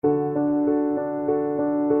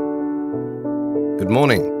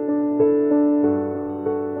morning.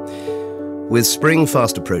 With spring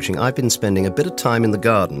fast approaching, I've been spending a bit of time in the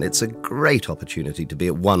garden. It's a great opportunity to be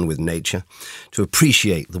at one with nature, to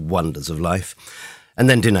appreciate the wonders of life, and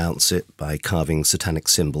then denounce it by carving satanic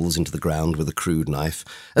symbols into the ground with a crude knife,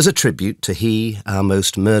 as a tribute to he, our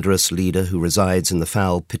most murderous leader, who resides in the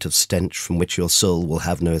foul pit of stench from which your soul will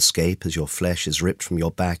have no escape as your flesh is ripped from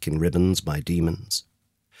your back in ribbons by demons.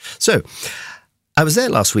 So, I was there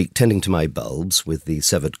last week tending to my bulbs with the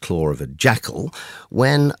severed claw of a jackal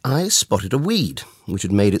when I spotted a weed which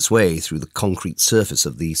had made its way through the concrete surface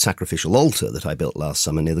of the sacrificial altar that I built last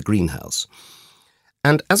summer near the greenhouse.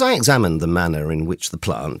 And as I examined the manner in which the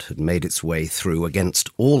plant had made its way through against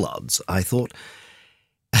all odds, I thought,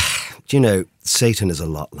 do you know, Satan is a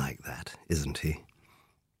lot like that, isn't he?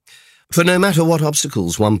 For no matter what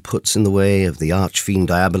obstacles one puts in the way of the archfiend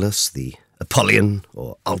Diabolus, the Apollyon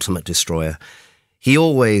or ultimate destroyer, he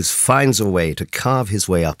always finds a way to carve his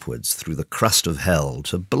way upwards through the crust of hell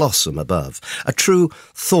to blossom above, a true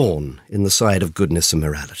thorn in the side of goodness and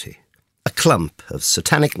morality, a clump of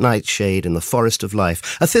satanic nightshade in the forest of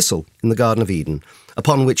life, a thistle in the Garden of Eden,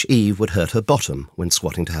 upon which Eve would hurt her bottom when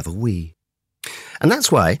squatting to have a wee. And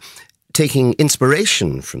that's why, taking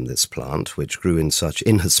inspiration from this plant, which grew in such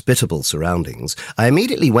inhospitable surroundings, I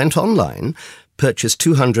immediately went online, purchased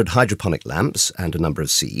 200 hydroponic lamps and a number of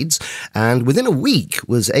seeds, and within a week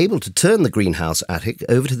was able to turn the greenhouse attic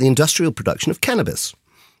over to the industrial production of cannabis.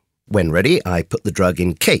 When ready, I put the drug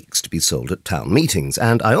in cakes to be sold at town meetings,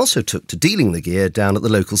 and I also took to dealing the gear down at the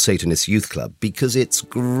local Satanist youth club, because it's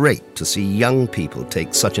great to see young people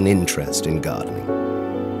take such an interest in gardening.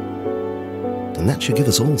 And that should give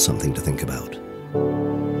us all something to think about.